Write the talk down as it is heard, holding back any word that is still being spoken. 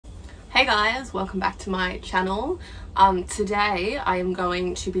Hey guys, welcome back to my channel. Today I am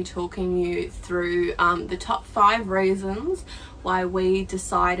going to be talking you through the top 5 reasons why we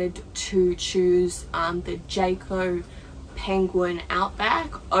decided to choose the Jayco Penguin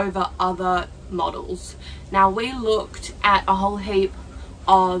Outback over other models. Now, we looked at a whole heap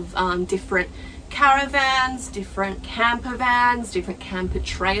of different caravans, different camper vans, different camper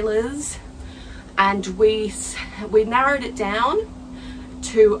trailers, and we narrowed it down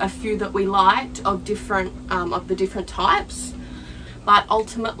to a few that we liked of the different types, but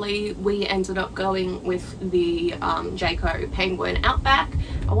ultimately we ended up going with the Jayco Penguin Outback.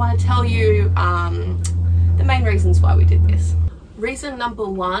 I want to tell you the main reasons why we did this. Reason number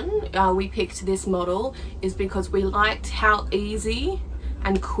 1 we picked this model is because we liked how easy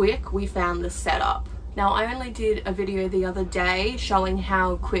and quick we found the setup. Now, I only did a video the other day showing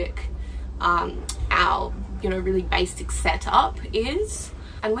how quick our really basic setup is,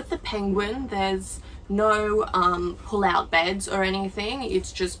 and with the Penguin there's no pull-out beds or anything.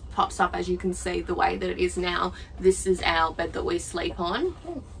 It just pops up, as you can see the way that it is now. This is our bed that we sleep on.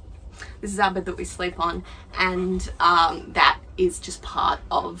 This is our bed that we sleep on, and that is just part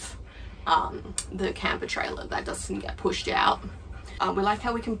of the camper trailer that doesn't get pushed out. We like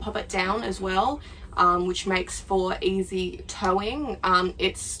how we can pop it down as well, which makes for easy towing.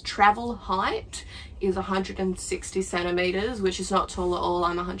 Its travel height is 160 centimeters, which is not tall at all.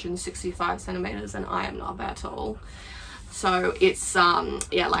 I'm 165 centimeters and I am not that tall. So it's,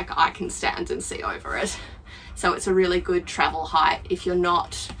 yeah, like I can stand and see over it. So it's a really good travel height if you're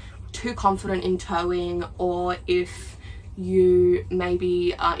not too confident in towing, or if you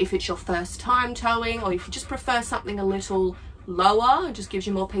maybe, if it's your first time towing, or if you just prefer something a little lower, it just gives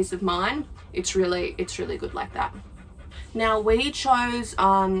you more peace of mind. It's really good like that. Now, we chose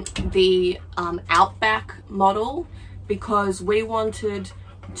the Outback model because we wanted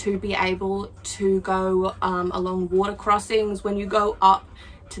to be able to go along water crossings. When you go up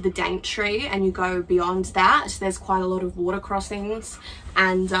to the Daintree and you go beyond that, there's quite a lot of water crossings,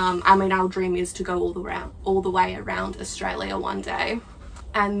 and I mean, our dream is to go all the way around Australia one day,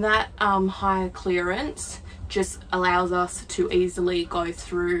 and that higher clearance just allows us to easily go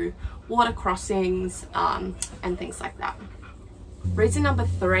through water crossings and things like that. Reason number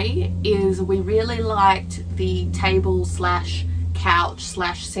 3 is we really liked the table slash couch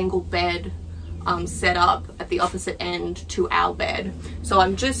slash single bed setup at the opposite end to our bed. So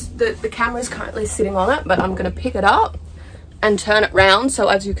I'm just, the camera's currently sitting on it, but I'm going to pick it up and turn it round. So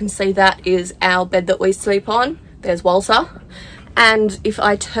as you can see, that is our bed that we sleep on. There's Walter. And if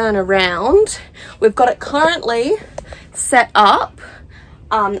I turn around, we've got it currently set up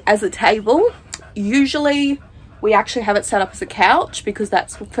as a table. Usually we actually have it set up as a couch because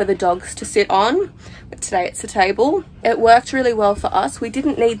that's for the dogs to sit on, but today it's a table. It worked really well for us. We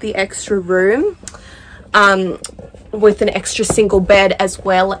didn't need the extra room with an extra single bed as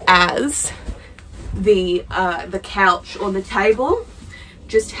well as the couch or the table.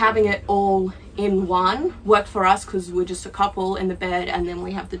 Just having it all in one worked for us because we're just a couple in the bed, and then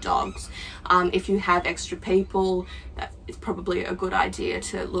we have the dogs. If you have extra people, that is probably a good idea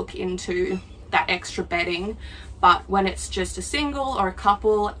to look into that extra bedding. But when it's just a single or a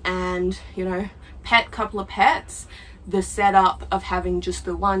couple and, you know, couple of pets, the setup of having just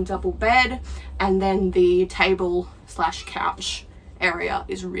the one double bed and then the table slash couch area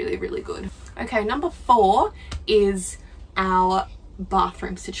is really good. Okay, number 4 is our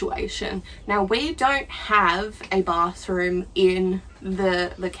bathroom situation. Now, we don't have a bathroom in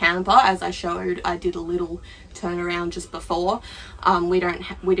the camper, as I showed. I did a little turnaround just before.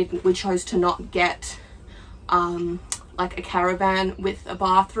 We chose to not get like a caravan with a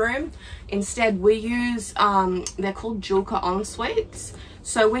bathroom. Instead, we use they're called Jayco en-suites.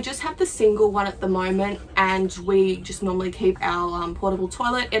 So we just have the single one at the moment, and we just normally keep our portable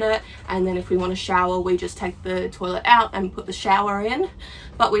toilet in it, and then if we want to shower, we just take the toilet out and put the shower in.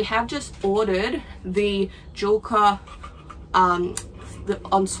 But we have just ordered the Jayco the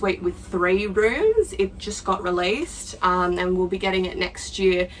ensuite with 3 rooms. It just got released, and we'll be getting it next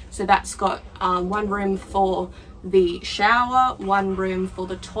year. So that's got 1 room for the shower, 1 room for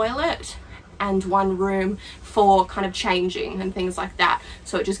the toilet, and 1 room for kind of changing and things like that.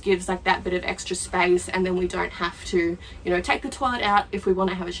 So it just gives like that bit of extra space, and then we don't have to, you know, take the toilet out if we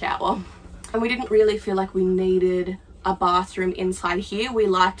want to have a shower. And we didn't really feel like we needed a bathroom inside here. We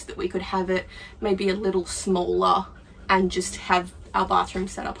liked that we could have it maybe a little smaller and just have our bathroom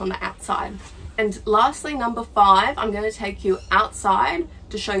set up on the outside. And lastly, number 5, I'm going to take you outside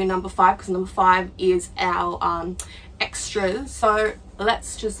to show you number 5, because number 5 is our extras. So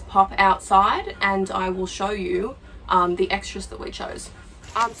let's just pop outside and I will show you the extras that we chose.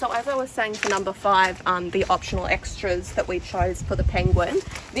 So as I was saying for number 5, the optional extras that we chose for the penguin,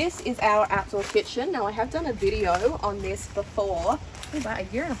 this is our outdoor kitchen. Now I have done a video on this before, about a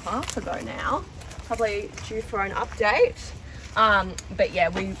year and a half ago now, probably due for an update. But yeah,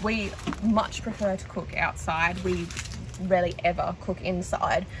 we much prefer to cook outside. We rarely ever cook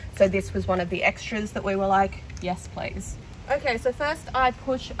inside. So this was one of the extras that we were like, yes please. Okay, so first I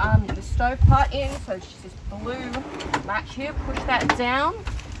push the stove part in, so it's just this blue latch here, push that down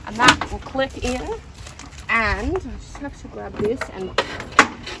and that will click in, and I just have to grab this, and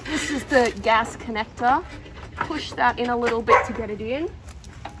this is the gas connector. Push that in a little bit to get it in,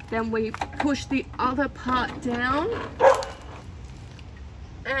 then we push the other part down,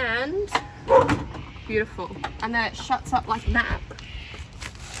 and beautiful, and then it shuts up like that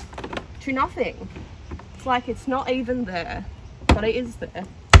to nothing. It's like it's not even there, but it is there.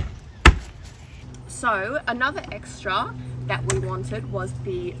 So another extra that we wanted was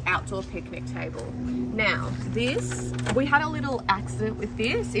the outdoor picnic table. Now this, we had a little accident with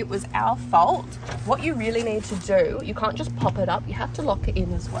this. It was our fault. What you really need to do, you can't just pop it up, you have to lock it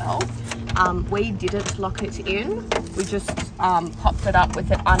in as well. We didn't lock it in, we just popped it up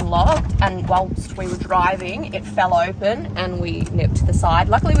with it unlocked, and whilst we were driving it fell open and we nipped the side.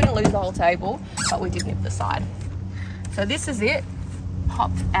 Luckily we didn't lose the whole table, but we did nip the side. So this is it,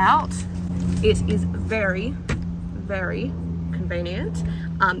 popped out. It is very, very convenient.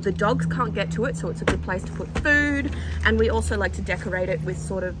 The dogs can't get to it, so it's a good place to put food, and we also like to decorate it with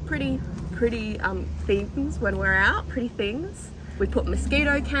sort of pretty themes when we're out, pretty things. We put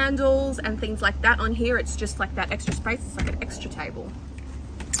mosquito candles and things like that on here. It's just like that extra space, it's like an extra table.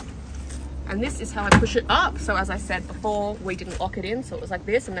 And this is how I push it up. So as I said before, we didn't lock it in, so it was like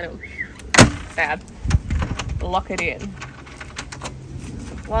this, and then it was bad. Lock it in.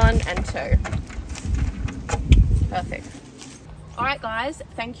 1 and 2. Perfect. Alright guys,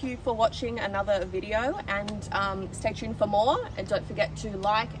 thank you for watching another video, and stay tuned for more, and don't forget to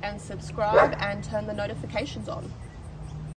like and subscribe and turn the notifications on.